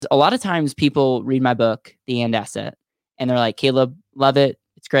A lot of times people read my book, The And Asset, and they're like, Caleb, love it.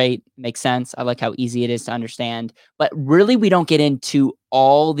 It's great. Makes sense. I like how easy it is to understand. But really, we don't get into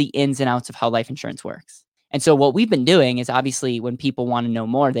all the ins and outs of how life insurance works. And so what we've been doing is obviously when people want to know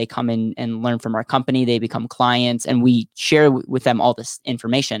more, they come in and learn from our company, they become clients, and we share with them all this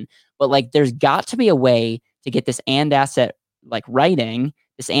information. But like there's got to be a way to get this and asset like writing,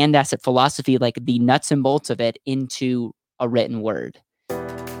 this and asset philosophy, like the nuts and bolts of it into a written word.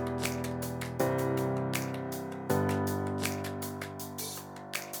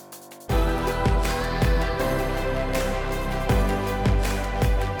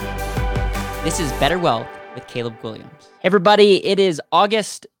 This is Better Wealth with Caleb Williams. Hey everybody, it is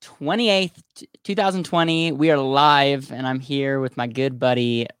August 28th, 2020. We are live, and I'm here with my good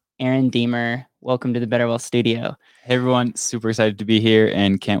buddy, Aaron Deemer. Welcome to the Better Wealth studio. Hey everyone, super excited to be here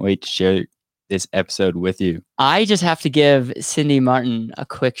and can't wait to share this episode with you. I just have to give Cindy Martin a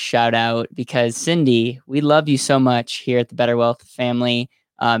quick shout out because Cindy, we love you so much here at the Better Wealth family.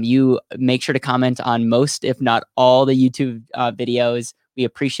 You make sure to comment on most, if not all, the YouTube videos. We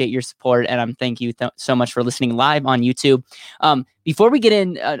appreciate your support, and thank you so much for listening live on YouTube. Before we get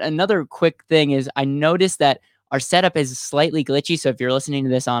in, another quick thing is I noticed that our setup is slightly glitchy. So if you're listening to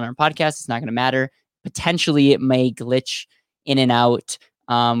this on our podcast, it's not going to matter. Potentially, it may glitch in and out.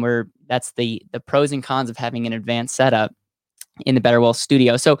 That's the pros and cons of having an advanced setup in the Better Wealth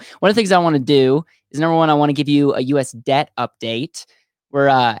studio. So one of the things I want to do is, number one, I want to give you a U.S. debt update. We're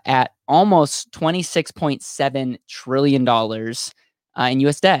at almost $26.7 trillion in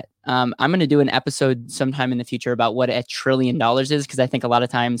U.S. debt. I'm going to do an episode sometime in the future about what $1 trillion is, because I think a lot of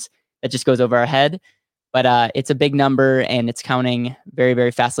times that just goes over our head. But it's a big number and it's counting very,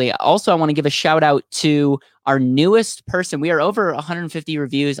 very fastly. Also, I want to give a shout out to our newest person. We are over 150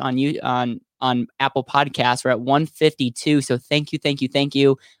 reviews on Apple Podcasts. We're at 152. So thank you.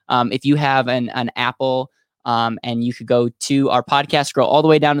 If you have an Apple and you could go to our podcast, scroll all the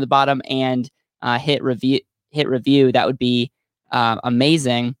way down to the bottom and hit review, that would be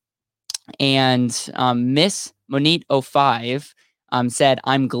amazing. And Miss Monique 05 said,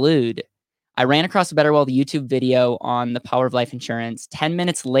 I'm glued. I ran across a Better Wealth YouTube video on the power of life insurance. 10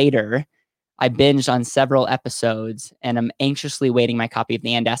 minutes later, I binged on several episodes and I'm anxiously waiting my copy of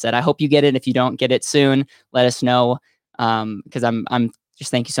the And Asset. I hope you get it. If you don't get it soon, let us know, because I'm just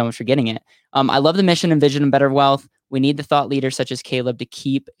thank you so much for getting it. I love the mission and vision of Better Wealth. We need the thought leaders such as Caleb to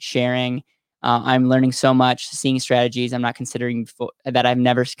keep sharing. I'm learning so much, seeing strategies I'm not considering that I've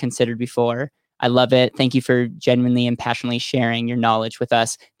never considered before. I love it. Thank you for genuinely and passionately sharing your knowledge with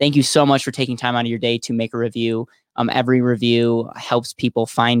us. Thank you so much for taking time out of your day to make a review. Every review helps people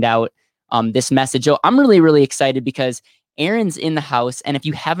find out this message. So I'm really, really excited because Aaron's in the house. And if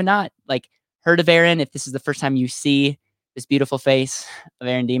you have not heard of Aaron, if this is the first time you see this beautiful face of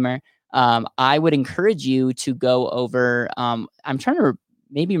Aaron Deemer, I would encourage you to go over. I'm trying to,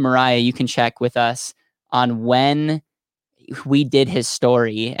 maybe Mariah, you can check with us on when we did his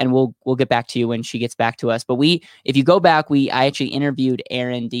story, and we'll get back to you when she gets back to us. But if you go back, I actually interviewed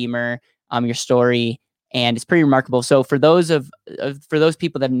Aaron Deemer, your story, and it's pretty remarkable. So for those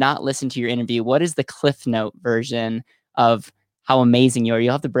people that have not listened to your interview, what is the Cliff Note version of how amazing you are?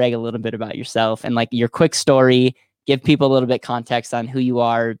 You'll have to brag a little bit about yourself and your quick story, give people a little bit context on who you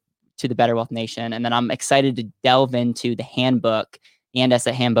are to the Better Wealth Nation. And then I'm excited to delve into the handbook, the And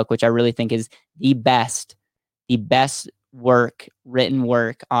Asset handbook, which I really think is the best written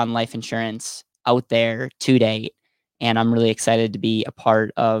work on life insurance out there to date. And I'm really excited to be a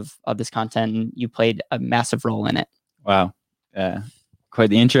part of this content. And you played a massive role in it. Wow. Quite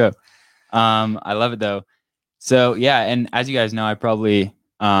the intro. I love it though. So yeah. And as you guys know, I probably,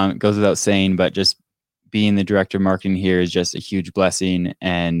 it goes without saying, but just being the director of marketing here is just a huge blessing.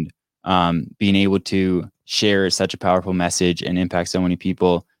 And being able to share such a powerful message and impact so many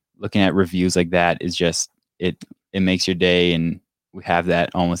people, looking at reviews like that is just, it makes your day, and we have that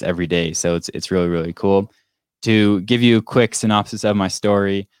almost every day. So it's really, really cool. To give you a quick synopsis of my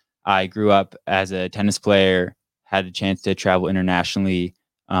story, I grew up as a tennis player, had a chance to travel internationally,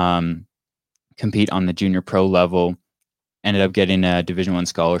 compete on the junior pro level, ended up getting a Division I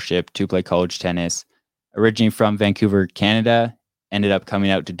scholarship to play college tennis. Originally from Vancouver, Canada, ended up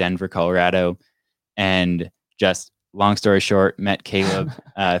coming out to Denver, Colorado, and just long story short, met Caleb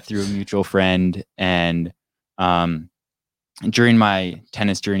through a mutual friend. And during my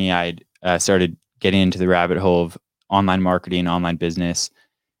tennis journey, I started getting into the rabbit hole of online marketing, online business,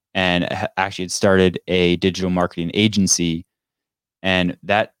 and actually had started a digital marketing agency. And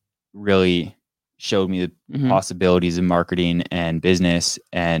that really showed me the possibilities of marketing and business,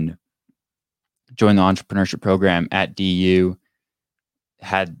 and joined the entrepreneurship program at DU.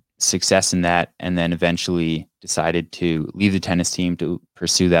 had success in that, and then eventually decided to leave the tennis team to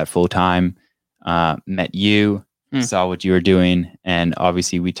pursue that full time. Met you, saw what you were doing, and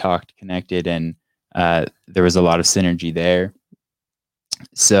obviously we talked, connected, and there was a lot of synergy there.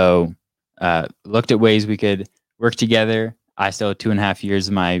 So looked at ways we could work together. I still had 2.5 years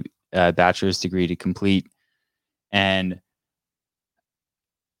of my bachelor's degree to complete. And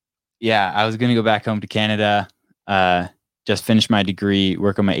yeah, I was going to go back home to Canada, just finish my degree,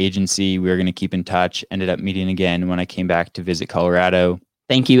 work on my agency. We were going to keep in touch. Ended up meeting again when I came back to visit Colorado.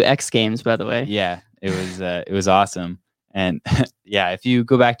 Thank you, X Games, by the way. Yeah, it was awesome. And yeah, if you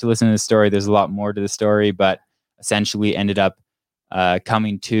go back to listen to the story, there's a lot more to the story, but essentially ended up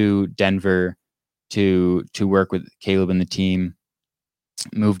coming to Denver to work with Caleb and the team.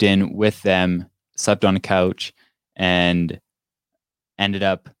 Moved in with them, slept on a couch, and ended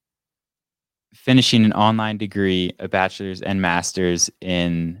up finishing an online degree, a bachelor's and master's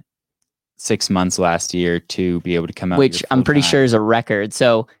in 6 months last year to be able to come out. Which I'm pretty sure is a record.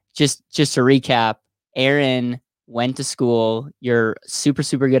 So just to recap, Aaron went to school. You're super,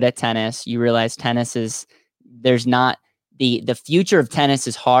 super good at tennis. You realize tennis is, there's not, the future of tennis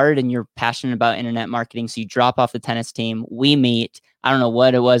is hard, and you're passionate about internet marketing. So you drop off the tennis team. We meet. I don't know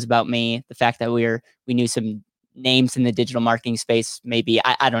what it was about me. The fact that we knew some names in the digital marketing space, maybe,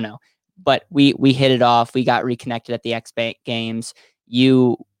 I don't know, but we hit it off. We got reconnected at the X Games.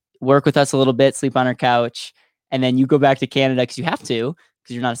 You work with us a little bit, sleep on our couch, and then you go back to Canada because you have to,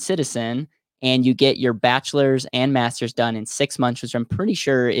 because you're not a citizen, and you get your bachelor's and master's done in 6 months, which I'm pretty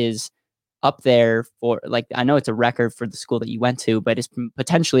sure is up there for, like, I know it's a record for the school that you went to, but it's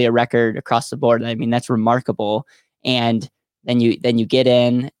potentially a record across the board. I mean, that's remarkable. And then you get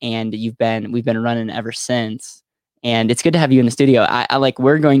in, and we've been running ever since. And it's good to have you in the studio. I like,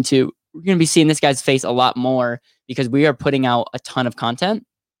 we're going to be seeing this guy's face a lot more because we are putting out a ton of content.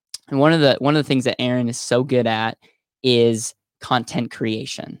 And one of the things that Aaron is so good at is content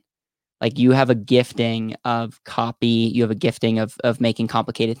creation. Like, you have a gifting of copy, you have a gifting of making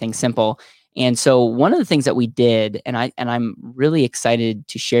complicated things simple. And so one of the things that we did, and I'm really excited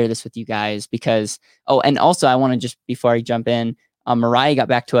to share this with you guys because, and also I want to just, before I jump in, Mariah got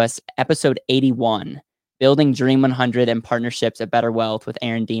back to us, episode 81, Building Dream 100 and Partnerships at Better Wealth with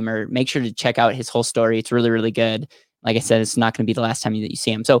Aaron Deemer. Make sure to check out his whole story. It's really, really good. Like I said, it's not going to be the last time that you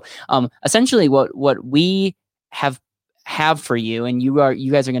see him. So essentially what we have for you, and you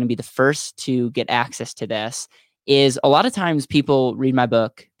guys are going to be the first to get access to this, is a lot of times people read my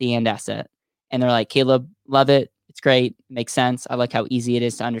book, The And Asset, and they're like, Caleb, love it. It's great. Makes sense. I like how easy it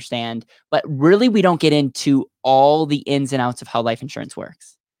is to understand. But really, we don't get into all the ins and outs of how life insurance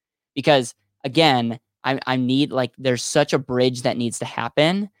works. Because again, I need, like, there's such a bridge that needs to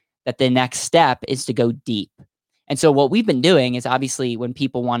happen that the next step is to go deep. And so what we've been doing is, obviously, when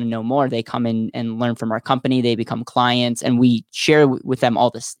people want to know more, they come in and learn from our company, they become clients, and we share with them all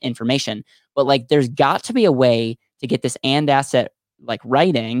this information. But, like, there's got to be a way to get this and asset, like,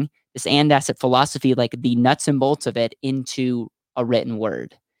 writing, this and asset philosophy, like the nuts and bolts of it, into a written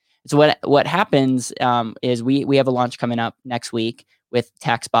word. So what happens is we have a launch coming up next week with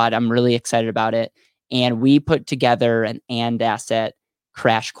TaxBot. I'm really excited about it. And we put together an and asset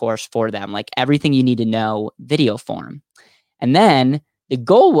crash course for them, like everything you need to know, video form. And then the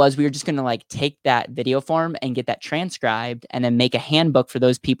goal was, we were just going to, like, take that video form and get that transcribed and then make a handbook for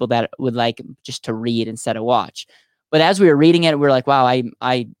those people that would like just to read instead of watch. But as we were reading it, we were like, wow,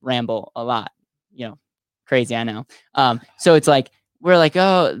 I ramble a lot, crazy, I know. So it's like, we're like,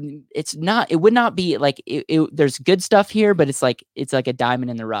 oh, it would not be like, there's good stuff here, but it's like a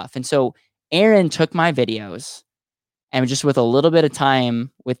diamond in the rough. And so Aaron took my videos, and just with a little bit of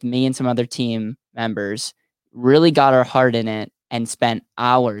time with me and some other team members, really got our heart in it and spent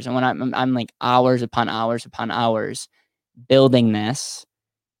hours. And when I'm like hours upon hours upon hours building this.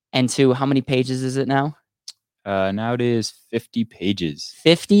 And to, how many pages is it now? Now it is 50 pages.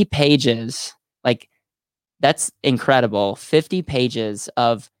 50 pages. Like, that's incredible. 50 pages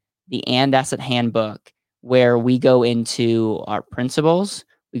of the And Asset Handbook, where we go into our principles,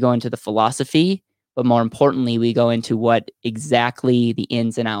 we go into the philosophy, but more importantly, we go into what exactly the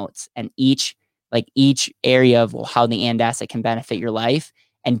ins and outs and each area of how the and asset can benefit your life.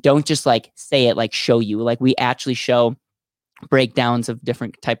 And don't just like say it, like show you, like we actually show breakdowns of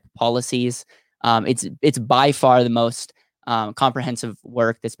different type of policies. It's by far the most comprehensive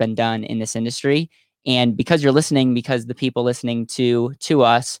work that's been done in this industry. And because you're listening, because the people listening to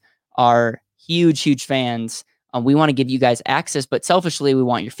us are huge fans, we want to give you guys access, but selfishly, we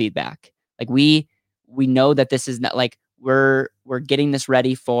want your feedback. Like, we know that this is not, like, we're getting this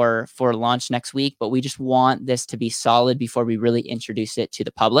ready for launch next week, but we just want this to be solid before we really introduce it to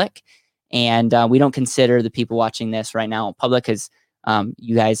the public. And we don't consider the people watching this right now public, because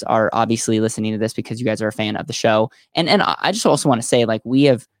you guys are obviously listening to this because you guys are a fan of the show. And I just also want to say, like, we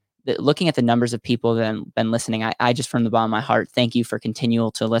have looking at the numbers of people that have been listening. I just, from the bottom of my heart, thank you for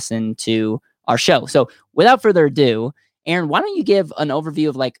continual to listen to our show. So without further ado, Aaron, why don't you give an overview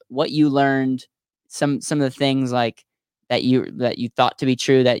of like what you learned, some of the things like that you thought to be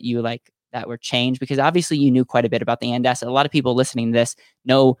true, that you like that were changed, because obviously you knew quite a bit about the AND asset. A lot of people listening to this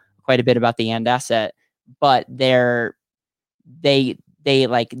know quite a bit about the AND asset, but they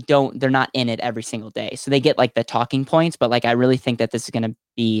like they're not in it every single day. So they get like the talking points, but like I really think that this is going to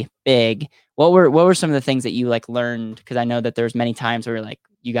be big. What were some of the things that you like learned? Because I know that there's many times where like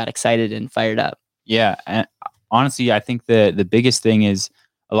you got excited and fired up. Yeah, and honestly, I think the biggest thing is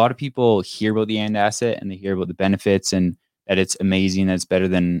a lot of people hear about the AND asset and they hear about the benefits and that it's amazing, that it's better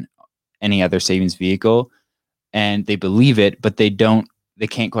than any other savings vehicle, and they believe it, but they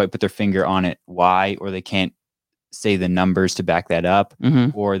can't quite put their finger on it why, or they can't say the numbers to back that up,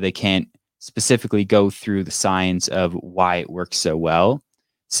 or they can't specifically go through the science of why it works so well.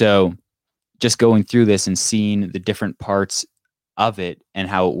 So just going through this and seeing the different parts of it and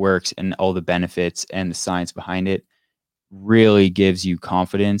how it works and all the benefits and the science behind it really gives you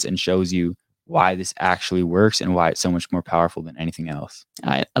confidence and shows you why this actually works and why it's so much more powerful than anything else.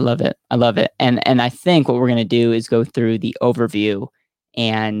 I love it. I love it. And I think what we're going to do is go through the overview,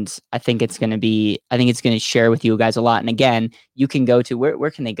 and I think it's going to share with you guys a lot. And again, you can go to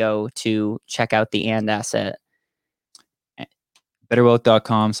where can they go to check out the AND asset?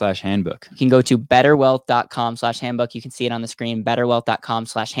 betterwealth.com/handbook. You can go to betterwealth.com/handbook. You can see it on the screen,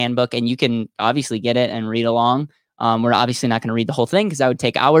 betterwealth.com/handbook, and you can obviously get it and read along. We're obviously not going to read the whole thing because that would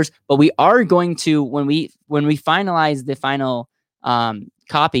take hours, but we are going to, when we finalize the final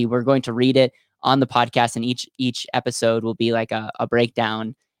copy, we're going to read it on the podcast, and each episode will be like a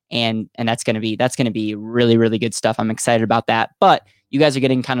breakdown, and that's going to be really, really good stuff. I'm excited about that. But you guys are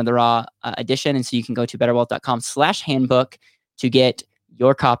getting kind of the raw edition, and so you can go to betterwealth.com/handbook to get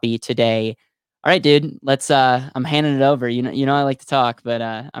your copy today. All right, dude, let's I'm handing it over. You know I like to talk, but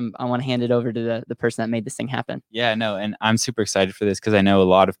I want to hand it over to the person that made this thing happen. Yeah, no, and I'm super excited for this because I know a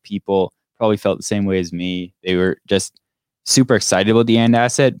lot of people probably felt the same way as me. They were just super excited about the AND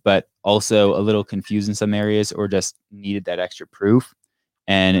asset, but also a little confused in some areas, or just needed that extra proof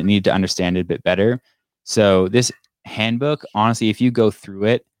and needed to understand it a bit better. So this handbook, honestly, if you go through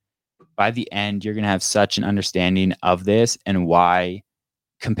it, by the end, you're going to have such an understanding of this and why,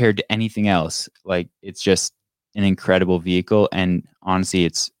 compared to anything else, like it's just an incredible vehicle. And honestly,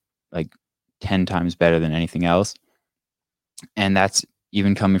 it's like 10 times better than anything else. And that's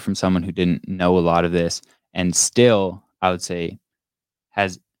even coming from someone who didn't know a lot of this, and still, I would say,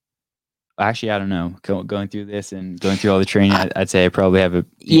 has actually, I don't know, going through this and going through all the training, I'd say I probably have a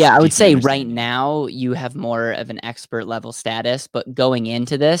I would say right now you have more of an expert level status, but going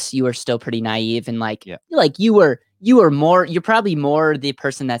into this, you are still pretty naive, and like you're probably more the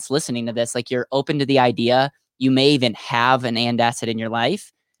person that's listening to this. Like, you're open to the idea. You may even have an AND asset in your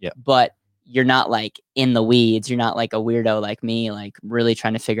life, but you're not like in the weeds. You're not like a weirdo like me, like really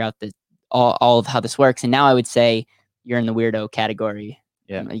trying to figure out all of how this works. And now I would say you're in the weirdo category.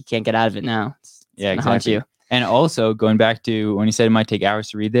 Yeah, you can't get out of it now. It's exactly. You. And also, going back to when you said it might take hours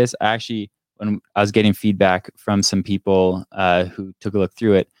to read this, when I was getting feedback from some people who took a look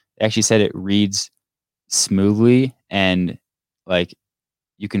through it, they actually said it reads smoothly, and like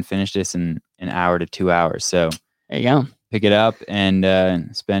you can finish this in an hour to 2 hours. So there you go. Pick it up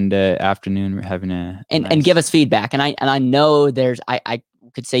and spend an afternoon having and give us feedback. And I know I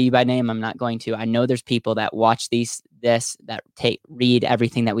could say you by name. I'm not going to. I know there's people that watch that read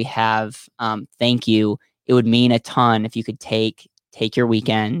everything that we have. Thank you. It would mean a ton if you could take your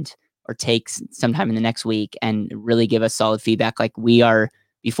weekend or take sometime in the next week and really give us solid feedback. Like,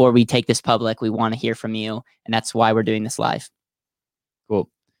 before we take this public, we want to hear from you. And that's why we're doing this live. Cool.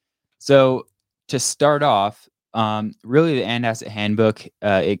 So to start off, really the AND asset handbook,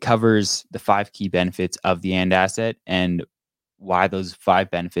 it covers the 5 key benefits of the AND asset and why those 5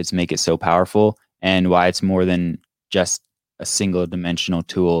 benefits make it so powerful, and why it's more than just a single dimensional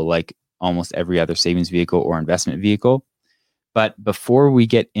tool like almost every other savings vehicle or investment vehicle. But before we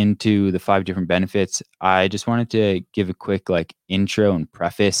get into the 5 different benefits, I just wanted to give a quick intro and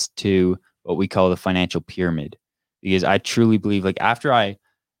preface to what we call the financial pyramid, because I truly believe, after I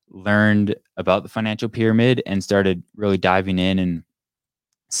learned about the financial pyramid and started really diving in and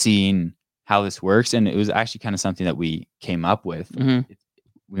seeing how this works, and it was actually kind of something that we came up with.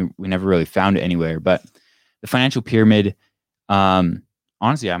 Mm-hmm. We never really found it anywhere, but the financial pyramid,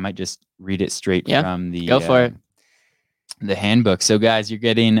 honestly, I might just read it straight from the go for it. The handbook. So guys, you're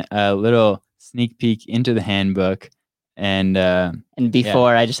getting a little sneak peek into the handbook. And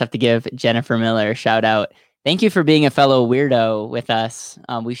before, I just have to give Jennifer Miller a shout out. Thank you for being a fellow weirdo with us.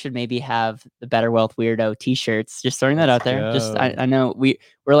 We should maybe have the Better Wealth Weirdo t-shirts. Just throwing that out there. Just I know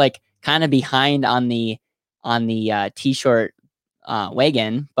we're like kind of behind on the t-shirt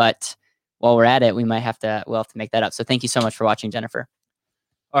wagon, but while we're at it, we'll have to make that up. So thank you so much for watching, Jennifer.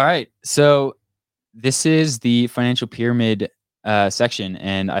 All right. So this is the financial pyramid section,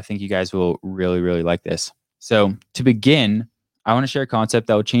 and I think you guys will really, really like this. So to begin, I want to share a concept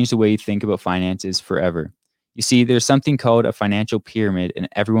that will change the way you think about finances forever. You see, there's something called a financial pyramid, and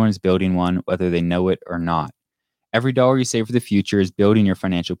everyone is building one, whether they know it or not. Every dollar you save for the future is building your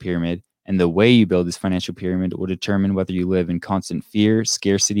financial pyramid, and the way you build this financial pyramid will determine whether you live in constant fear,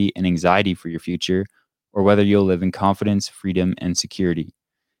 scarcity, and anxiety for your future, or whether you'll live in confidence, freedom, and security.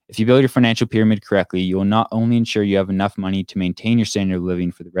 If you build your financial pyramid correctly, you will not only ensure you have enough money to maintain your standard of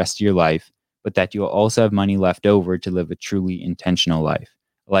living for the rest of your life, but that you will also have money left over to live a truly intentional life,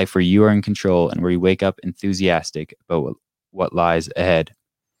 a life where you are in control and where you wake up enthusiastic about what lies ahead.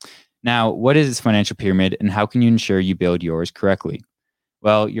 Now, what is this financial pyramid, and how can you ensure you build yours correctly?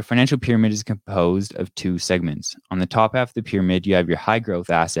 Well, your financial pyramid is composed of two segments. On the top half of the pyramid, you have your high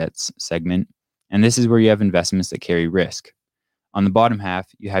growth assets segment, and this is where you have investments that carry risk. On the bottom half,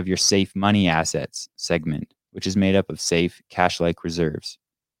 you have your safe money assets segment, which is made up of safe cash-like reserves.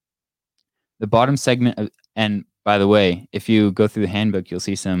 The bottom segment, and by the way, if you go through the handbook, you'll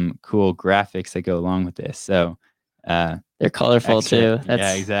see some cool graphics that go along with this. So they're colorful too.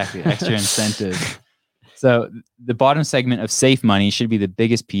 Yeah, exactly. Extra incentive. So the bottom segment of safe money should be the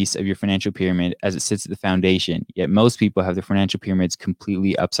biggest piece of your financial pyramid as it sits at the foundation. Yet most people have their financial pyramids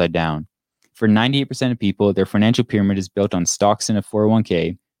completely upside down. For 98% of people, their financial pyramid is built on stocks in a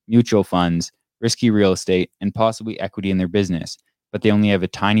 401k, mutual funds, risky real estate, and possibly equity in their business, but they only have a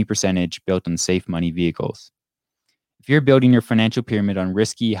tiny percentage built on safe money vehicles. If you're building your financial pyramid on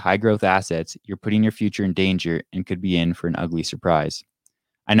risky, high-growth assets, you're putting your future in danger and could be in for an ugly surprise.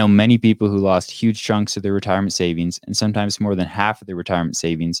 I know many people who lost huge chunks of their retirement savings, and sometimes more than half of their retirement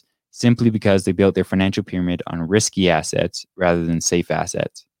savings, simply because they built their financial pyramid on risky assets rather than safe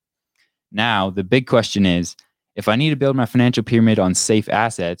assets. Now, the big question is, if I need to build my financial pyramid on safe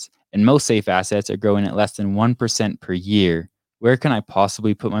assets, and most safe assets are growing at less than 1% per year, where can I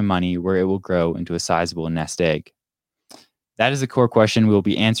possibly put my money where it will grow into a sizable nest egg? That is the core question we will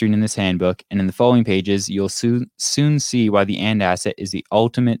be answering in this handbook, and in the following pages, you'll soon see why the AND asset is the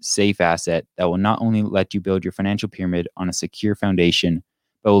ultimate safe asset that will not only let you build your financial pyramid on a secure foundation,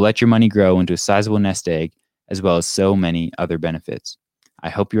 but will let your money grow into a sizable nest egg, as well as so many other benefits. I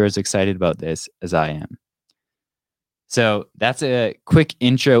hope you're as excited about this as I am. So that's a quick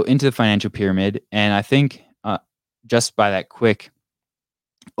intro into the financial pyramid. And I think just by that quick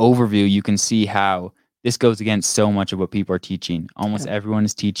overview, you can see how this goes against so much of what people are teaching. Almost everyone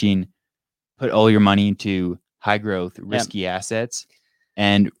is teaching, put all your money into high growth, risky assets,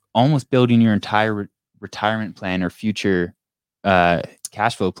 and almost building your entire retirement plan or future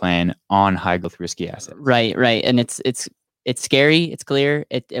cash flow plan on high growth, risky assets. Right. And it's scary. It's clear.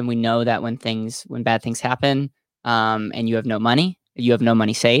 And we know that when bad things happen, and you have no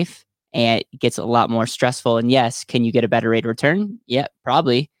money safe, and it gets a lot more stressful. And yes, can you get a better rate of return? Yeah,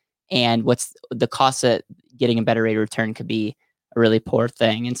 probably. And what's the cost of getting a better rate of return could be a really poor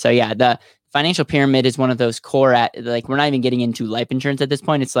thing. And so, yeah, the financial pyramid is one of those core like, we're not even getting into life insurance at this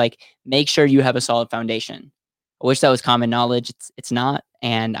point. It's like, make sure you have a solid foundation. I wish that was common knowledge. It's not.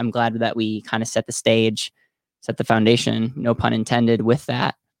 And I'm glad that we kind of set the stage, set the foundation, no pun intended, with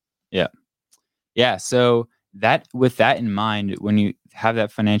that. Yeah. So with that in mind, when you have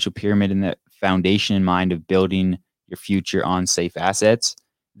that financial pyramid and that foundation in mind of building your future on safe assets,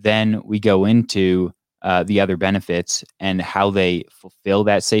 then we go into the other benefits and how they fulfill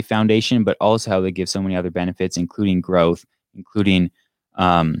that safe foundation, but also how they give so many other benefits, including growth, including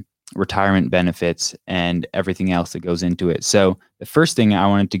retirement benefits, and everything else that goes into it. So the first thing I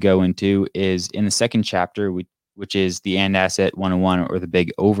wanted to go into is in the second chapter, which is the AND Asset 101, or the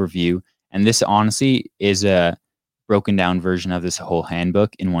big overview. And this honestly is a broken down version of this whole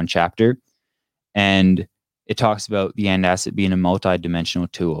handbook in one chapter. And it talks about the AND asset being a multi-dimensional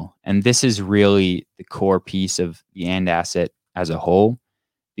tool. And this is really the core piece of the AND asset as a whole,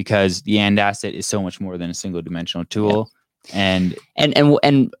 because the AND asset is so much more than a single dimensional tool. Yeah. And I know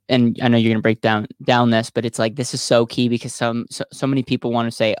you're going to break down this, but it's like, this is so key, because so many people want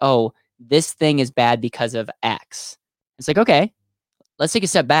to say, oh, this thing is bad because of X. It's like, okay, let's take a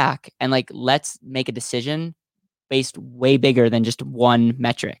step back and like let's make a decision based way bigger than just one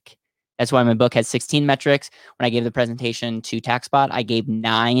metric. That's why my book has 16 metrics. When I gave the presentation to TaxBot, I gave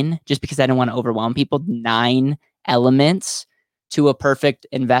 9 just because I didn't want to overwhelm people. 9 elements to a perfect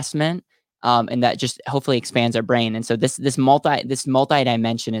investment. And that just hopefully expands our brain. And so this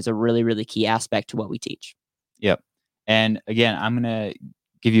multi-dimension is a really, really key aspect to what we teach. Yep. And again, I'm going to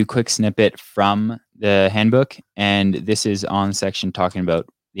give you a quick snippet from the handbook. And this is on the section talking about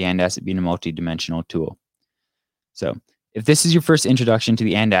the AND asset being a multi-dimensional tool. So if this is your first introduction to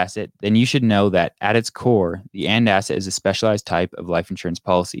the AND asset, then you should know that at its core, the AND asset is a specialized type of life insurance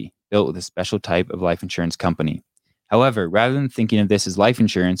policy built with a special type of life insurance company. However, rather than thinking of this as life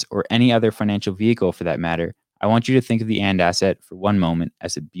insurance or any other financial vehicle for that matter, I want you to think of the AND asset for one moment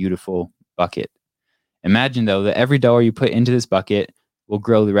as a beautiful bucket. Imagine, though, that every dollar you put into this bucket will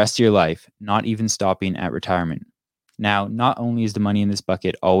grow the rest of your life, not even stopping at retirement. Now, not only is the money in this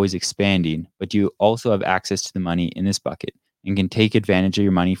bucket always expanding, but you also have access to the money in this bucket and can take advantage of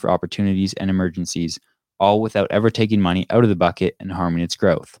your money for opportunities and emergencies, all without ever taking money out of the bucket and harming its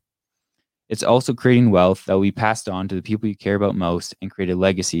growth. It's also creating wealth that will be passed on to the people you care about most and create a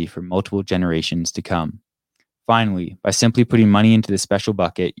legacy for multiple generations to come. Finally, by simply putting money into this special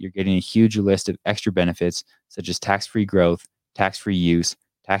bucket, you're getting a huge list of extra benefits such as tax-free growth, tax-free use,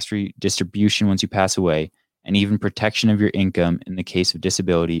 tax-free distribution once you pass away, and even protection of your income in the case of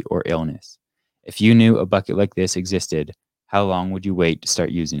disability or illness. If you knew a bucket like this existed, how long would you wait to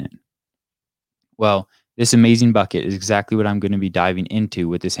start using it? Well, this amazing bucket is exactly what I'm going to be diving into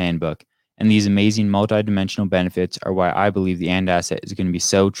with this handbook, and these amazing multidimensional benefits are why I believe the AND asset is going to be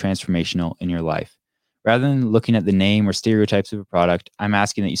so transformational in your life. Rather than looking at the name or stereotypes of a product, I'm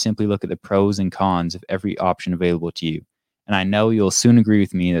asking that you simply look at the pros and cons of every option available to you. And I know you'll soon agree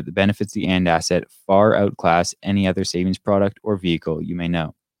with me that the benefits of the AND asset far outclass any other savings product or vehicle you may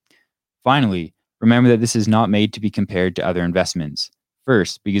know. Finally, remember that this is not made to be compared to other investments.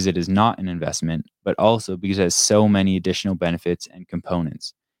 First, because it is not an investment, but also because it has so many additional benefits and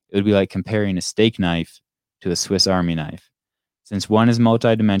components. It would be like comparing a steak knife to a Swiss Army knife. Since one is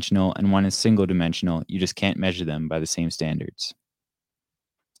multidimensional and one is single dimensional, you just can't measure them by the same standards.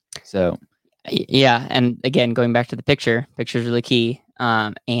 So, yeah, and again, going back to the picture is really key.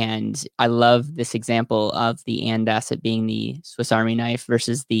 And I love this example of the AND asset being the Swiss Army knife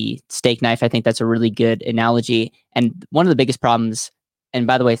versus the steak knife. I think that's a really good analogy. And one of the biggest problems, and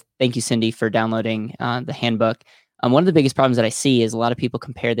by the way, thank you, Cindy, for downloading the handbook. One of the biggest problems that I see is a lot of people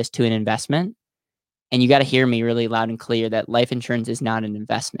compare this to an investment. And you got to hear me really loud and clear that life insurance is not an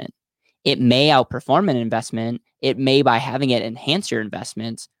investment. It may outperform an investment. It may, by having it, enhance your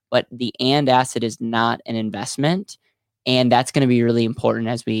investments, but the AND asset is not an investment. And that's going to be really important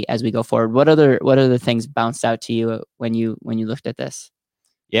as we go forward. What other things bounced out to you when you looked at this?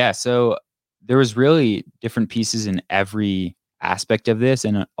 Yeah, so there was really different pieces in every aspect of this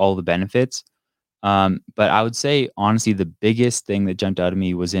and all the benefits. But I would say, honestly, the biggest thing that jumped out at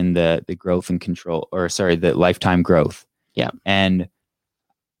me was in the growth and control, the lifetime growth. Yeah. And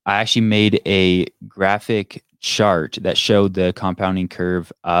I actually made a graphic chart that showed the compounding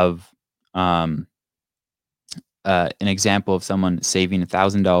curve of an example of someone saving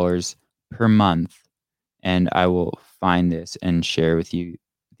 $1,000 per month. And I will find this and share with you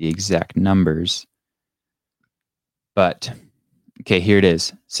the exact numbers. But, okay, here it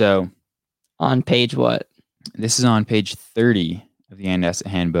is. So, on page what? This is on page 30 of the AND asset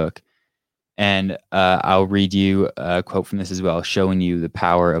handbook. And I'll read you a quote from this as well, showing you the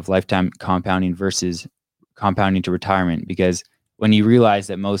power of lifetime compounding versus compounding to retirement. Because when you realize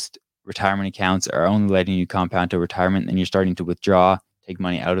that most retirement accounts are only letting you compound to retirement, then you're starting to withdraw, take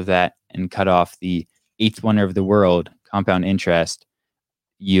money out of that, and cut off the eighth wonder of the world, compound interest,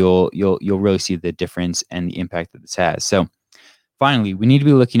 you'll really see the difference and the impact that this has. So finally, we need to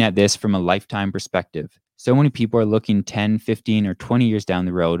be looking at this from a lifetime perspective. So many people are looking 10, 15, or 20 years down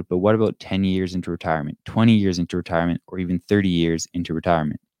the road, but what about 10 years into retirement, 20 years into retirement, or even 30 years into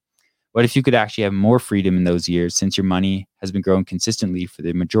retirement? What if you could actually have more freedom in those years since your money has been growing consistently for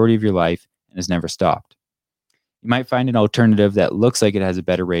the majority of your life and has never stopped? You might find an alternative that looks like it has a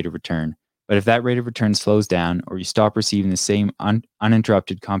better rate of return, but if that rate of return slows down or you stop receiving the same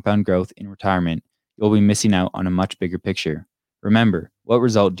uninterrupted compound growth in retirement, you'll be missing out on a much bigger picture. Remember, what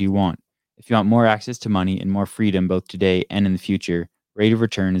result do you want? If you want more access to money and more freedom both today and in the future, rate of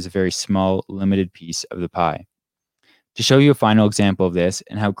return is a very small, limited piece of the pie. To show you a final example of this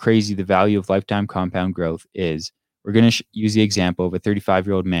and how crazy the value of lifetime compound growth is, we're going to use the example of a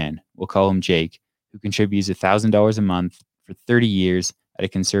 35-year-old man, we'll call him Jake, who contributes $1,000 a month for 30 years at a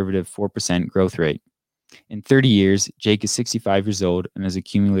conservative 4% growth rate. In 30 years, Jake is 65 years old and has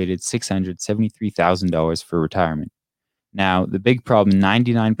accumulated $673,000 for retirement. Now, the big problem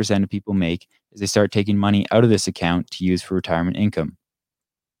 99% of people make is they start taking money out of this account to use for retirement income.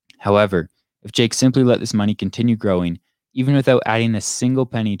 However, if Jake simply let this money continue growing, even without adding a single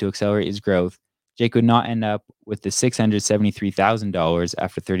penny to accelerate his growth, Jake would not end up with the $673,000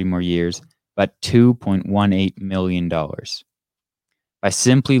 after 30 more years, but $2.18 million. By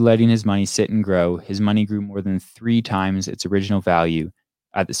simply letting his money sit and grow, his money grew more than 3 times its original value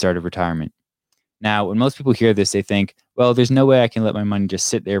at the start of retirement. Now, when most people hear this, they think, well, there's no way I can let my money just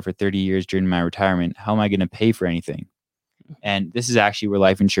sit there for 30 years during my retirement. How am I going to pay for anything? And this is actually where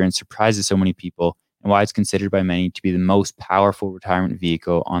life insurance surprises so many people and why it's considered by many to be the most powerful retirement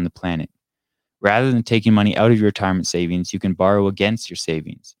vehicle on the planet. Rather than taking money out of your retirement savings, you can borrow against your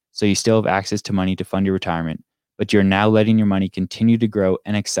savings. So you still have access to money to fund your retirement, but you're now letting your money continue to grow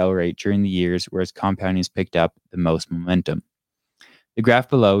and accelerate during the years where its compounding has picked up the most momentum. The graph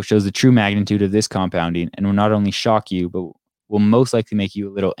below shows the true magnitude of this compounding and will not only shock you, but will most likely make you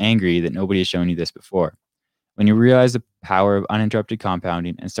a little angry that nobody has shown you this before. When you realize the power of uninterrupted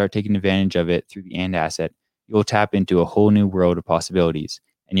compounding and start taking advantage of it through the AND asset, you will tap into a whole new world of possibilities.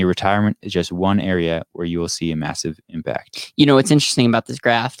 And your retirement is just one area where you will see a massive impact. You know, what's interesting about this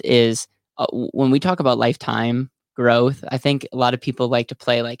graph is when we talk about lifetime growth, I think a lot of people like to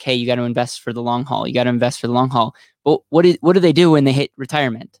play like, hey, you got to invest for the long haul. You got to invest for the long haul. But what do they do when they hit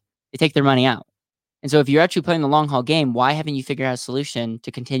retirement? They take their money out. And so if you're actually playing the long haul game, why haven't you figured out a solution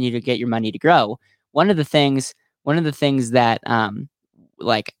to continue to get your money to grow? One of the things that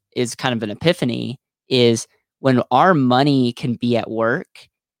like is kind of an epiphany is when our money can be at work,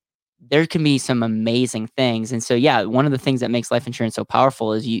 there can be some amazing things. And so, yeah, one of the things that makes life insurance so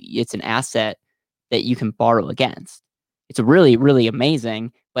powerful is it's an asset that you can borrow against. It's really, really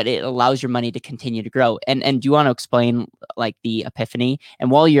amazing, but it allows your money to continue to grow. And do you want to explain like the epiphany?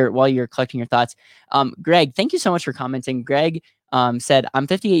 And while you're collecting your thoughts, Greg, thank you so much for commenting. Greg said, I'm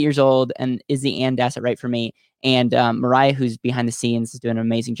 58 years old and is the AND asset right for me? And Mariah, who's behind the scenes, is doing an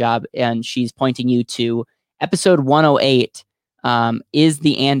amazing job. And she's pointing you to episode 108. Is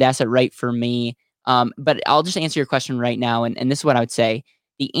the AND asset right for me? But I'll just answer your question right now. And this is what I would say.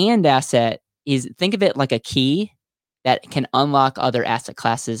 The AND asset is, think of it like a key that can unlock other asset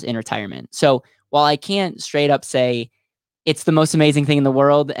classes in retirement. So while I can't straight up say it's the most amazing thing in the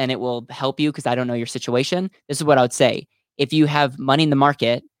world and it will help you because I don't know your situation, this is what I would say. If you have money in the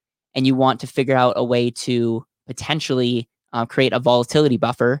market and you want to figure out a way to potentially create a volatility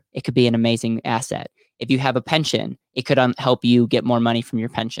buffer, it could be an amazing asset. If you have a pension, it could help you get more money from your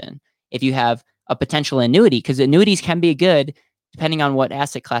pension. If you have a potential annuity, because annuities can be good depending on what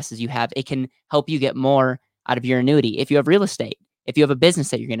asset classes you have, it can help you get more out of your annuity. If you have real estate, if you have a business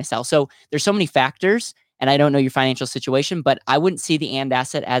that you're going to sell. So there's so many factors, and I don't know your financial situation, but I wouldn't see the AND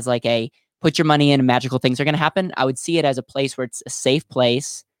asset as like a put your money in and magical things are going to happen. I would see it as a place where it's a safe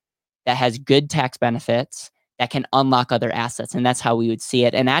place that has good tax benefits that can unlock other assets. And that's how we would see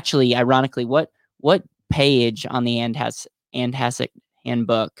it. And actually, ironically, what page on the AND asset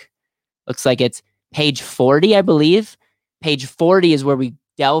handbook? Looks like it's page 40, I believe. Page 40 is where we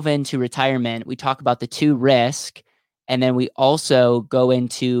delve into retirement. We talk about the 2 risk, and then we also go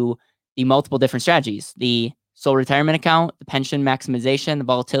into the multiple different strategies: the sole retirement account, the pension maximization, the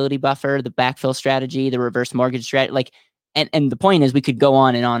volatility buffer, the backfill strategy, the reverse mortgage strategy. Like, and the point is, we could go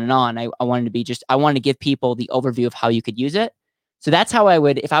on and on and on. I wanted to give people the overview of how you could use it. So that's how I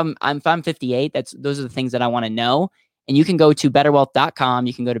would, if I'm 58, those are the things that I want to know. And you can go to betterwealth.com.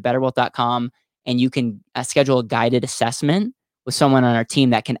 You can go to betterwealth.com and you can schedule a guided assessment with someone on our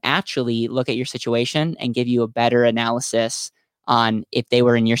team that can actually look at your situation and give you a better analysis on if they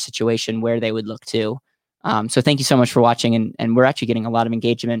were in your situation, where they would look to. So thank you so much for watching. And we're actually getting a lot of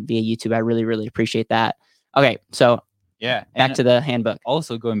engagement via YouTube. I really, really appreciate that. Okay. So yeah, back to the handbook.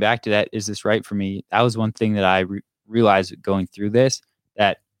 Also going back to that, is this right for me? That was one thing that I realized going through this,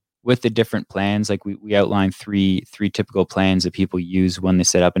 that with the different plans, like we outlined three typical plans that people use when they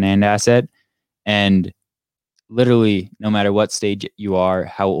set up an AND asset. And literally, no matter what stage you are,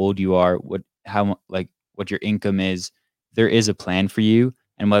 how old you are, what your income is, there is a plan for you.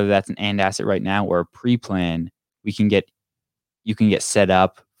 And whether that's an AND asset right now or a pre-plan, you can get set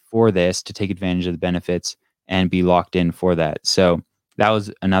up for this to take advantage of the benefits and be locked in for that. So that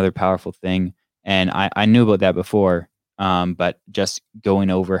was another powerful thing. And I knew about that before, but just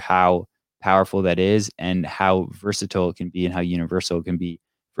going over how powerful that is and how versatile it can be and how universal it can be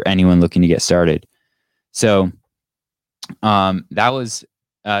for anyone looking to get started. So that was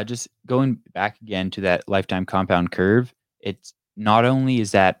just going back again to that lifetime compound curve. It's not only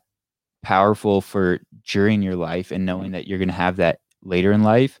is that powerful for during your life and knowing that you're going to have that later in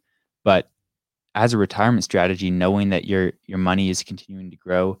life. But as a retirement strategy, knowing that your money is continuing to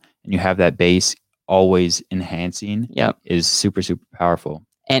grow and you have that base always enhancing is super, super powerful.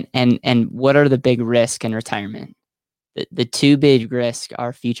 And what are the big risks in retirement? The two big risks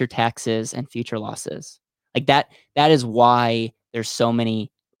are future taxes and future losses. Like that is why there's so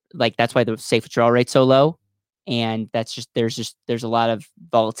many, like that's why the safe withdrawal rate's so low. And there's a lot of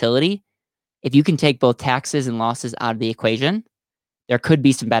volatility. If you can take both taxes and losses out of the equation, there could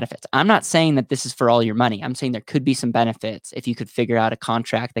be some benefits. I'm not saying that this is for all your money. I'm saying there could be some benefits if you could figure out a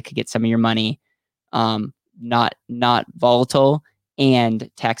contract that could get some of your money not volatile and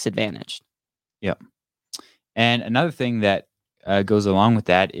tax advantaged. Yep. And another thing that goes along with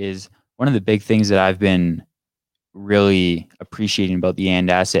that is one of the big things that I've been really appreciating about the And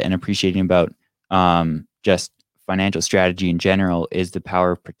Asset and appreciating about just financial strategy in general is the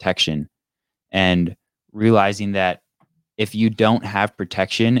power of protection, and realizing that if you don't have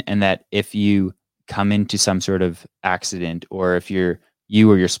protection, and that if you come into some sort of accident, or if you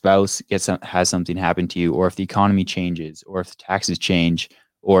or your spouse has something happen to you, or if the economy changes, or if the taxes change,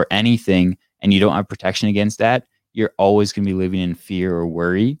 or anything, and you don't have protection against that, you're always going to be living in fear or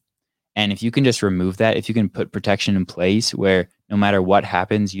worry. And if you can just remove that, if you can put protection in place where no matter what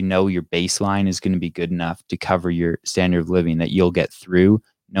happens, you know your baseline is going to be good enough to cover your standard of living, that you'll get through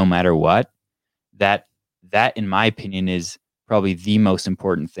no matter what, that in my opinion is probably the most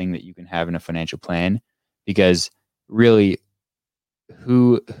important thing that you can have in a financial plan. Because really,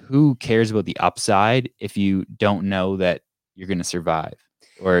 who cares about the upside if you don't know that you're going to survive?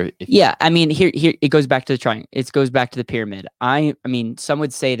 Or I mean, here it goes back to the triangle. It goes back to the pyramid. I mean, some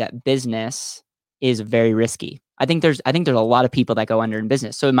would say that business is very risky. I think there's a lot of people that go under in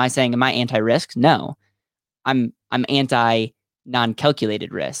business. So am I anti-risk? No. I'm anti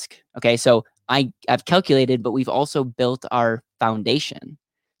non-calculated risk. Okay. So I've calculated, but we've also built our foundation.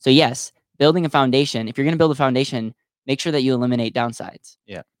 So yes, building a foundation, if you're going to build a foundation, make sure that you eliminate downsides.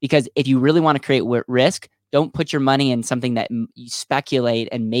 Yeah. Because if you really want to create risk, don't put your money in something that you speculate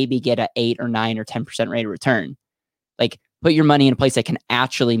and maybe get a 8 or 9 or 10% rate of return. Like, put your money in a place that can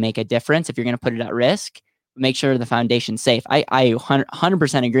actually make a difference. If you're going to put it at risk, make sure the foundation's safe. I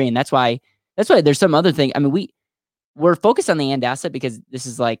 100% agree. And that's why there's some other thing. I mean, we're focused on the And Asset because this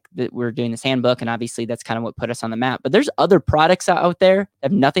is like we're doing this handbook, and obviously that's kind of what put us on the map. But there's other products out there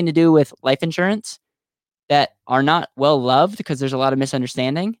that have nothing to do with life insurance that are not well loved because there's a lot of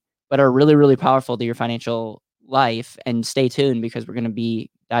misunderstanding, but are really, really powerful to your financial life. And stay tuned because we're going to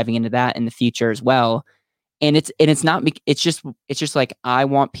be diving into that in the future as well. And it's just like, I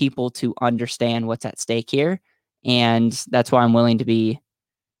want people to understand what's at stake here. And that's why I'm willing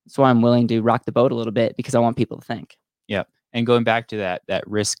to rock the boat a little bit, because I want people to think. Yeah. And going back to that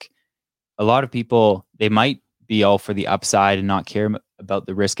risk, a lot of people, they might be all for the upside and not care about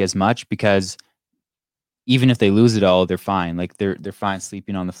the risk as much, because even if they lose it all, they're fine. Like they're fine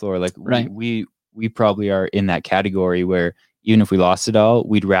sleeping on the floor. Like right. we probably are in that category where even if we lost it all,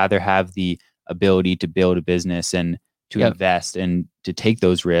 we'd rather have the ability to build a business and to invest and to take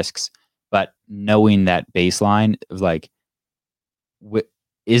those risks. But knowing that baseline of like,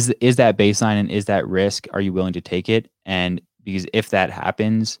 is that baseline and is that risk, are you willing to take it? And because if that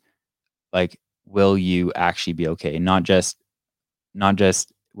happens, like, will you actually be okay? Not just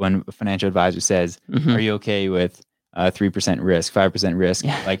when a financial advisor says, are you okay with 3% risk, 5% risk?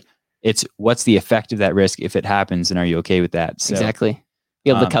 Yeah. Like, it's what's the effect of that risk if it happens, and are you okay with that? So, exactly.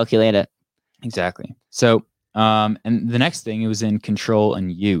 Be able to calculate it. Exactly. So, and the next thing, it was in control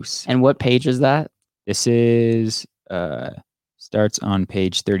and use. And what page is that? This is starts on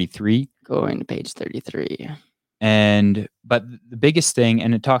page 33. Going to page 33. But the biggest thing,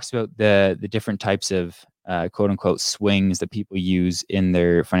 and it talks about the different types of quote unquote swings that people use in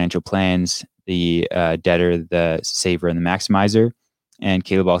their financial plans, the debtor, the saver, and the maximizer. And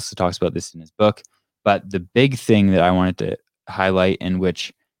Caleb also talks about this in his book. But the big thing that I wanted to highlight, and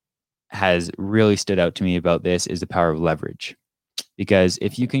which has really stood out to me about this, is the power of leverage. Because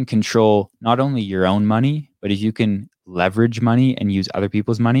if you can control not only your own money, but if you can leverage money and use other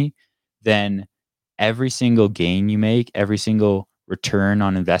people's money, then every single gain you make, every single return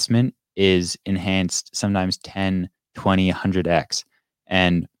on investment is enhanced sometimes 10, 20, 100x.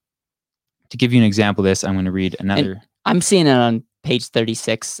 And to give you an example of this, I'm going to read another. And I'm seeing it on page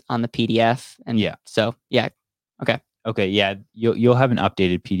 36 on the PDF. And so, yeah. Okay. Yeah. You'll have an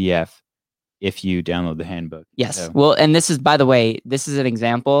updated PDF if you download the handbook. Yes. So. Well, and this is, by the way, this is an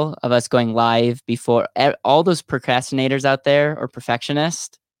example of us going live before all those procrastinators out there or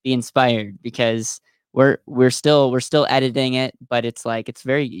perfectionists be inspired, because we're still editing it, but it's like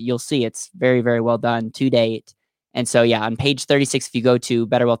you'll see it's very, very well done to date. And so yeah, on page 36, if you go to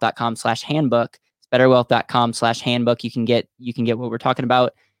betterwealth.com/handbook, betterwealth.com/handbook, you can get what we're talking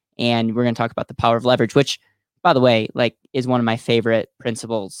about. And we're going to talk about the power of leverage, which, by the way, like, is one of my favorite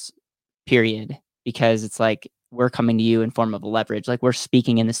principles, period, because it's like we're coming to you in form of a leverage. Like, we're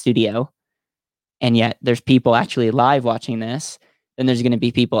speaking in the studio, and yet there's people actually live watching this. Then there's going to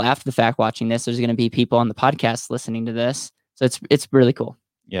be people after the fact watching this. There's going to be people on the podcast listening to this. So it's really cool.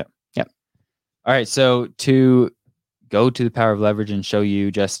 Yeah. Yep. All right. So to go to the power of leverage and show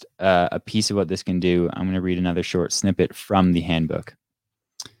you just a piece of what this can do, I'm going to read another short snippet from the handbook.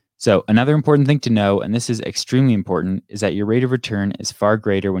 So another important thing to know, and this is extremely important, is that your rate of return is far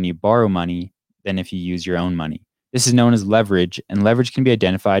greater when you borrow money than if you use your own money. This is known as leverage, and leverage can be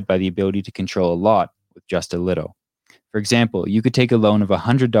identified by the ability to control a lot with just a little. For example, you could take a loan of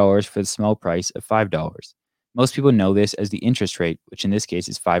 $100 for the small price of $5. Most people know this as the interest rate, which in this case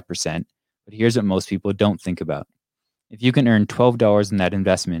is 5%, but here's what most people don't think about. If you can earn $12 in that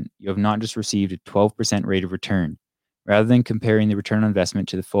investment, you have not just received a 12% rate of return. Rather than comparing the return on investment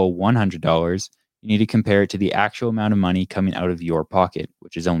to the full $100, you need to compare it to the actual amount of money coming out of your pocket,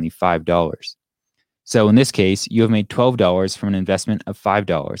 which is only $5. So in this case, you have made $12 from an investment of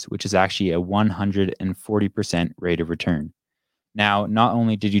 $5, which is actually a 140% rate of return. Now, not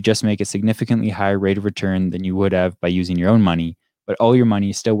only did you just make a significantly higher rate of return than you would have by using your own money, but all your money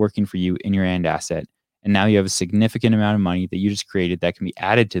is still working for you in your AND asset. And now you have a significant amount of money that you just created that can be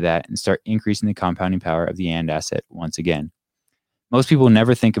added to that and start increasing the compounding power of the AND asset once again. Most people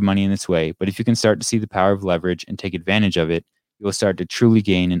never think of money in this way, but if you can start to see the power of leverage and take advantage of it, you will start to truly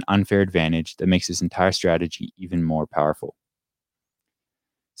gain an unfair advantage that makes this entire strategy even more powerful.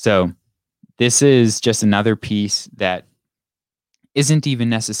 So this is just another piece that isn't even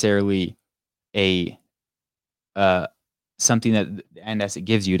necessarily a something that the AND asset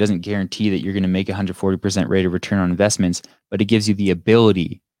gives you. It doesn't guarantee that you're going to make 140% rate of return on investments, but it gives you the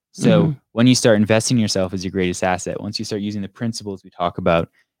ability. So when you start investing in yourself as your greatest asset, once you start using the principles we talk about,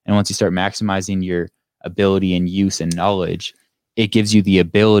 and once you start maximizing your ability and use and knowledge, it gives you the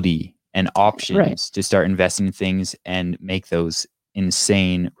ability and options to start investing in things and make those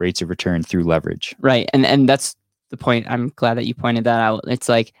insane rates of return through leverage. Right. And that's the point. I'm glad that you pointed that out. It's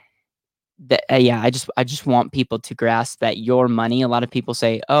like, I just want people to grasp that your money. A lot of people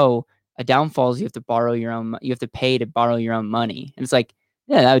say, "Oh, a downfall is you have to borrow your own. You have to pay to borrow your own money." And it's like,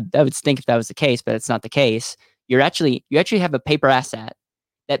 yeah, that would stink if that was the case, but it's not the case. You actually have a paper asset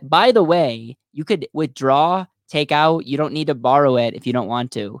that, by the way, you could withdraw, take out. You don't need to borrow it if you don't want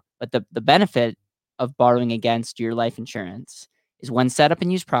to. But the benefit of borrowing against your life insurance is, when set up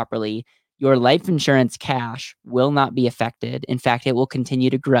and used properly, your life insurance cash will not be affected. In fact, it will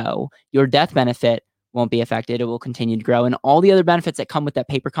continue to grow. Your death benefit won't be affected. It will continue to grow. And all the other benefits that come with that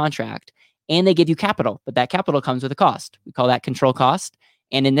paper contract. And they give you capital, but that capital comes with a cost. We call that control cost.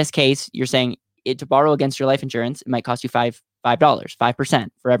 And in this case, you're saying to borrow against your life insurance, it might cost you $5, 5%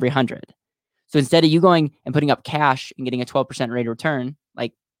 for every 100. So instead of you going and putting up cash and getting a 12% rate of return,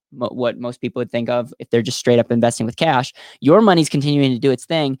 like what most people would think of if they're just straight up investing with cash, your money's continuing to do its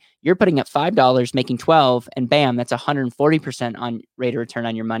thing. You're putting up $5, making 12, and bam, that's 140% on rate of return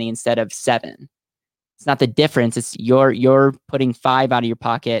on your money instead of 7. It's not the difference. It's you're putting 5 out of your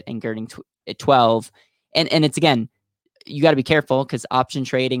pocket and getting 12. And it's, again, you got to be careful because option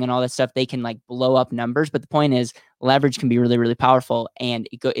trading and all that stuff, they can like blow up numbers. But the point is, leverage can be really, really powerful. And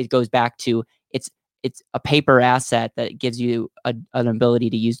it goes back to it's a paper asset that gives you an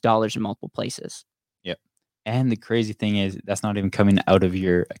ability to use dollars in multiple places. Yep. And the crazy thing is, that's not even coming out of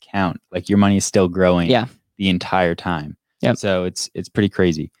your account. Like, your money is still growing the entire time. Yep. So it's pretty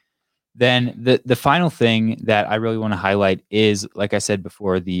crazy. Then the final thing that I really want to highlight is, like I said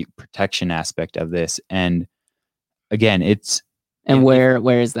before, the protection aspect of this. And again,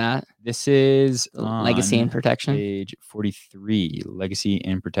 where is that? This is legacy and protection. Page 43, legacy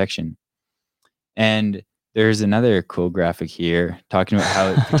and protection. And there's another cool graphic here talking about how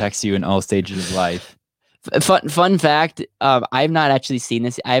it protects you in all stages of life. Fun fact, I've not actually seen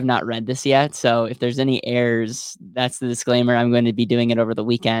this. I have not read this yet. So if there's any errors, that's the disclaimer. I'm going to be doing it over the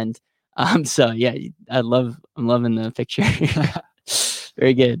weekend. So yeah, I'm loving the picture.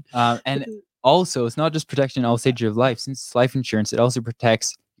 Very good. And also, it's not just protection in all stages of life. Since it's life insurance, it also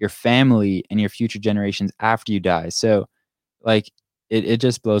protects your family and your future generations after you die. So, like, it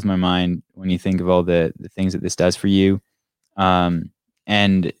just blows my mind when you think of all the things that this does for you, and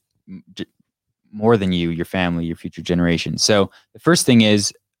more than you, your family, your future generations. So the first thing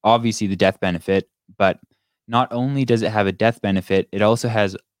is obviously the death benefit, but not only does it have a death benefit, it also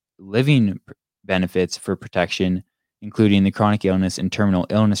has living benefits for protection, including the chronic illness and terminal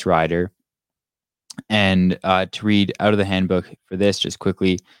illness rider. And to read out of the handbook for this just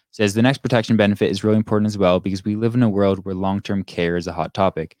quickly, says the next protection benefit is really important as well because we live in a world where long-term care is a hot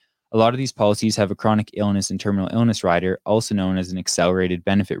topic. A lot of these policies have a chronic illness and terminal illness rider, also known as an accelerated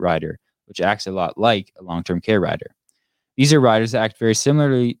benefit rider, which acts a lot like a long-term care rider. These are riders that act very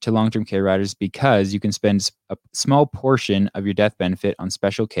similarly to long-term care riders because you can spend a small portion of your death benefit on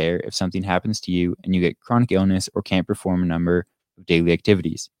special care if something happens to you and you get chronic illness or can't perform a number of daily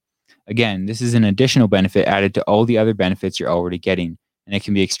activities. Again, this is an additional benefit added to all the other benefits you're already getting, and it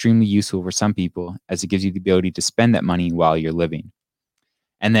can be extremely useful for some people as it gives you the ability to spend that money while you're living.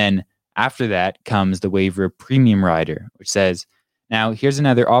 And then after that comes the waiver of premium rider, which says, now here's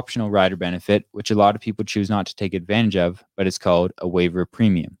another optional rider benefit, which a lot of people choose not to take advantage of, but it's called a waiver of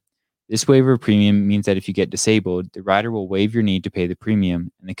premium. This waiver of premium means that if you get disabled, the rider will waive your need to pay the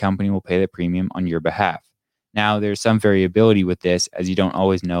premium, and the company will pay the premium on your behalf. Now, there's some variability with this, as you don't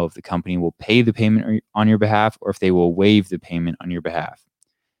always know if the company will pay the payment on your behalf or if they will waive the payment on your behalf.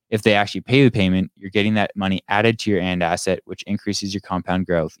 If they actually pay the payment, you're getting that money added to your AND asset, which increases your compound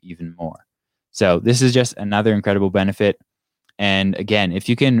growth even more. So this is just another incredible benefit. And again, if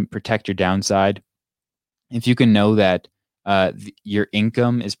you can protect your downside, if you can know that your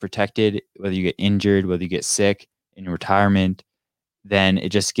income is protected, whether you get injured, whether you get sick in retirement, then it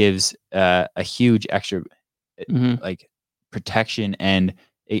just gives a huge extra like protection, and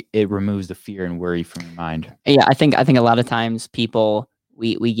it removes the fear and worry from your mind. Yeah, I think a lot of times people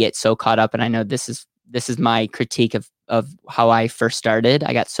we get so caught up, and I know this is my critique of how I first started.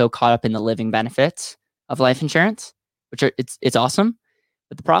 I got so caught up in the living benefits of life insurance, which are it's awesome.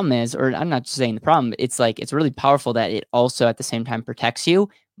 But the problem is, or I'm not just saying the problem, it's like it's really powerful that it also at the same time protects you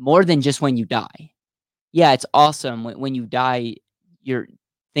more than just when you die. Yeah, it's awesome when you die, your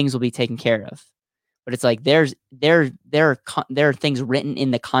things will be taken care of. But it's like there are things written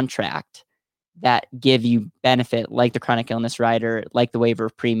in the contract that give you benefit, like the chronic illness rider, like the waiver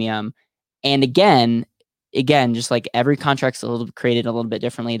of premium. And again, just like every contract's created a little bit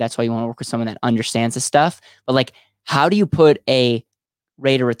differently. That's why you want to work with someone that understands the stuff. But like, how do you put a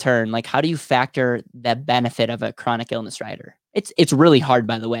rate of return? Like, how do you factor the benefit of a chronic illness rider? It's really hard,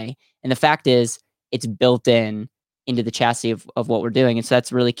 by the way. And the fact is, it's built into the chassis of what we're doing. And so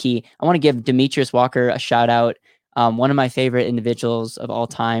that's really key. I want to give Demetrius Walker a shout out. One of my favorite individuals of all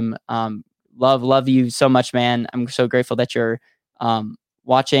time. Love you so much, man. I'm so grateful that you're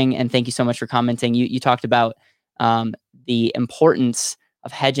watching, and thank you so much for commenting. You talked about the importance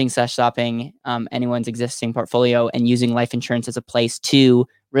of hedging / stopping anyone's existing portfolio and using life insurance as a place to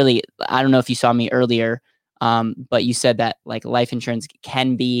really, I don't know if you saw me earlier, but you said that like life insurance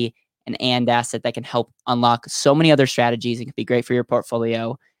can be an AND asset that can help unlock so many other strategies. It can be great for your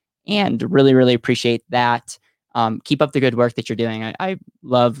portfolio, and really, really appreciate that. Keep up the good work that you're doing. I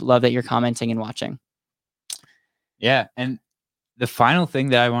love that you're commenting and watching. Yeah. And the final thing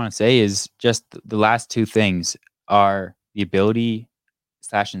that I want to say is just the last two things are the ability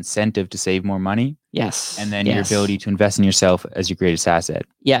 / incentive to save more money. Yes. And then your ability to invest in yourself as your greatest asset.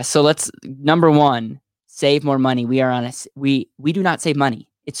 Yeah. So let's, number one, save more money. We are on we do not save money.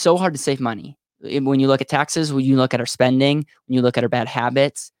 It's so hard to save money. When you look at taxes, when you look at our spending, when you look at our bad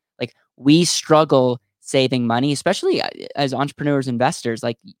habits, like we struggle saving money, especially as entrepreneurs, investors.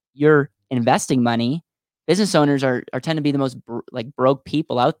 Like you're investing money. Business owners are tend to be the most broke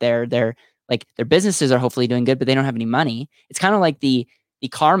people out there. They're like their businesses are hopefully doing good, but they don't have any money. It's kind of like the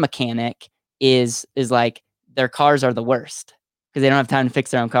car mechanic is like their cars are the worst because they don't have time to fix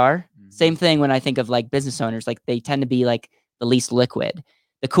their own car. Mm-hmm. Same thing when I think of like business owners, like they tend to be like the least liquid.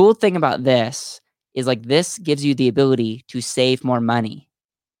 The cool thing about this is like this gives you the ability to save more money,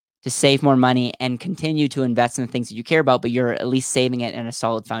 and continue to invest in the things that you care about, but you're at least saving it in a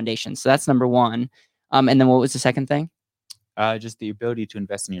solid foundation. So that's number one. And then what was the second thing? Just the ability to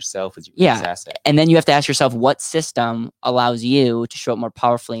invest in yourself as your biggest asset. And then you have to ask yourself what system allows you to show up more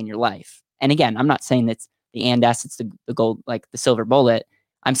powerfully in your life. And again, I'm not saying that's the AND assets, the gold, like the silver bullet.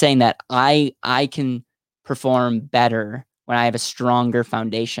 I'm saying that I can perform better when I have a stronger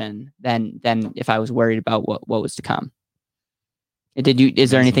foundation than if I was worried about what was to come.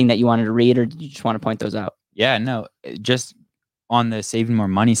 Is there anything that you wanted to read, or did you just want to point those out? Yeah, no, just on the saving more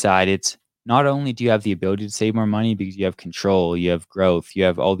money side, it's not only do you have the ability to save more money because you have control, you have growth, you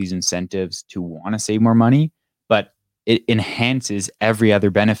have all these incentives to want to save more money, but it enhances every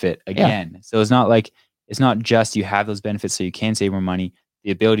other benefit again. Yeah. So it's not just you have those benefits so you can save more money.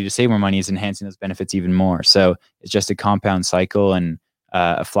 The ability to save more money is enhancing those benefits even more. So it's just a compound cycle and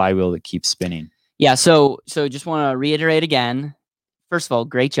a flywheel that keeps spinning. Yeah. So just want to reiterate again. First of all,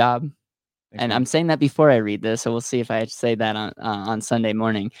 great job. Thanks, And man. I'm saying that before I read this, so we'll see if I say that on Sunday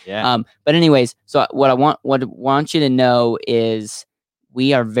morning. Yeah. But anyways, so what I want you to know is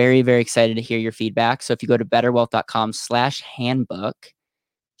we are very, very excited to hear your feedback. So if you go to betterwealth.com/handbook,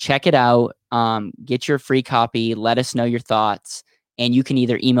 check it out, get your free copy, let us know your thoughts, and you can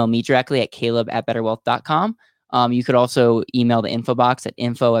either email me directly at caleb@betterwealth.com. You could also email the info box at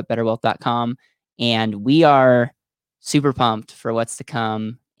info@betterwealth.com. And we are super pumped for what's to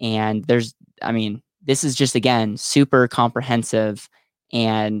come. And this is just, again, super comprehensive.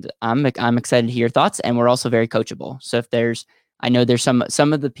 And I'm excited to hear your thoughts. And we're also very coachable. So I know there's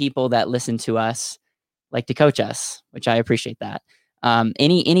some of the people that listen to us like to coach us, which I appreciate that.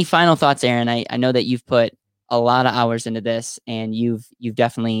 Any final thoughts, Aaron? I know that you've put a lot of hours into this, and you've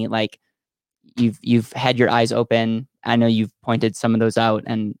definitely you've had your eyes open. I know you've pointed some of those out,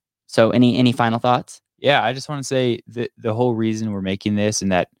 and so any final thoughts? Yeah, I just want to say that the whole reason we're making this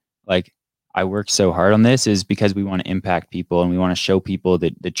and that like I worked so hard on this is because we want to impact people and we want to show people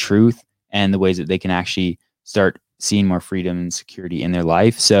the truth and the ways that they can actually start seeing more freedom and security in their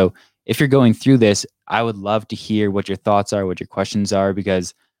life. So if you're going through this, I would love to hear what your thoughts are, what your questions are,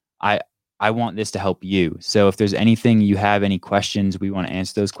 because I want this to help you. So if there's anything you have, any questions, we want to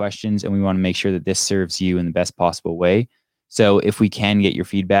answer those questions and we want to make sure that this serves you in the best possible way. So if we can get your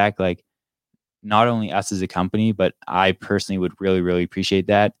feedback, like not only us as a company, but I personally would really, really appreciate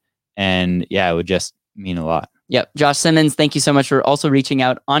that. And yeah, it would just mean a lot. Yep. Josh Simmons, thank you so much for also reaching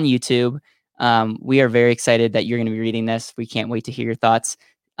out on YouTube. We are very excited that you're going to be reading this. We can't wait to hear your thoughts.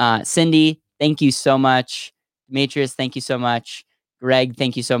 Cindy, thank you so much. Demetrius, thank you so much. Greg,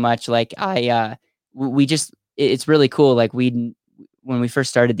 thank you so much. It's really cool. Like when we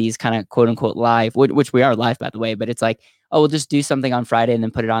first started these kind of quote unquote live, which we are live, by the way, but it's like, oh, we'll just do something on Friday and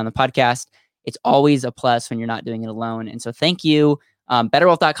then put it on the podcast. It's always a plus when you're not doing it alone. And so thank you.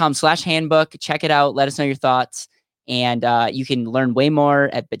 Betterwealth.com/handbook. Check it out. Let us know your thoughts. And you can learn way more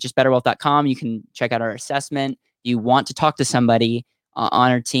at just betterwealth.com. You can check out our assessment. If you want to talk to somebody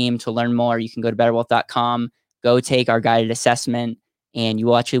on our team to learn more, you can go to betterwealth.com, go take our guided assessment, and you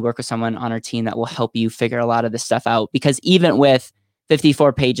will actually work with someone on our team that will help you figure a lot of this stuff out. Because even with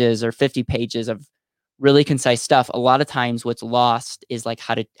 54 pages or 50 pages of really concise stuff, a lot of times what's lost is like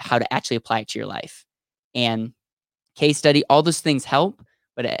how to actually apply it to your life. And case study, all those things help,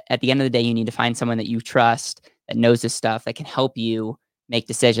 but at the end of the day, you need to find someone that you trust that knows this stuff that can help you make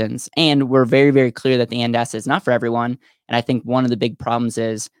decisions. And we're very, very clear that the AND asset is not for everyone. And I think one of the big problems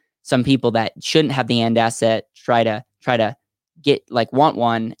is some people that shouldn't have the AND asset try to get want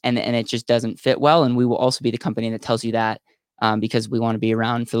one, and it just doesn't fit well. And we will also be the company that tells you that because we want to be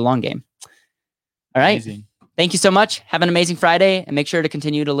around for the long game. All right. Amazing. Thank you so much. Have an amazing Friday, and make sure to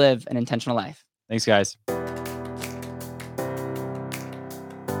continue to live an intentional life. Thanks, guys.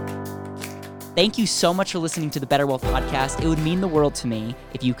 Thank you so much for listening to the Better Wealth Podcast. It would mean the world to me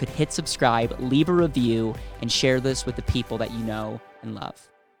if you could hit subscribe, leave a review, and share this with the people that you know and love.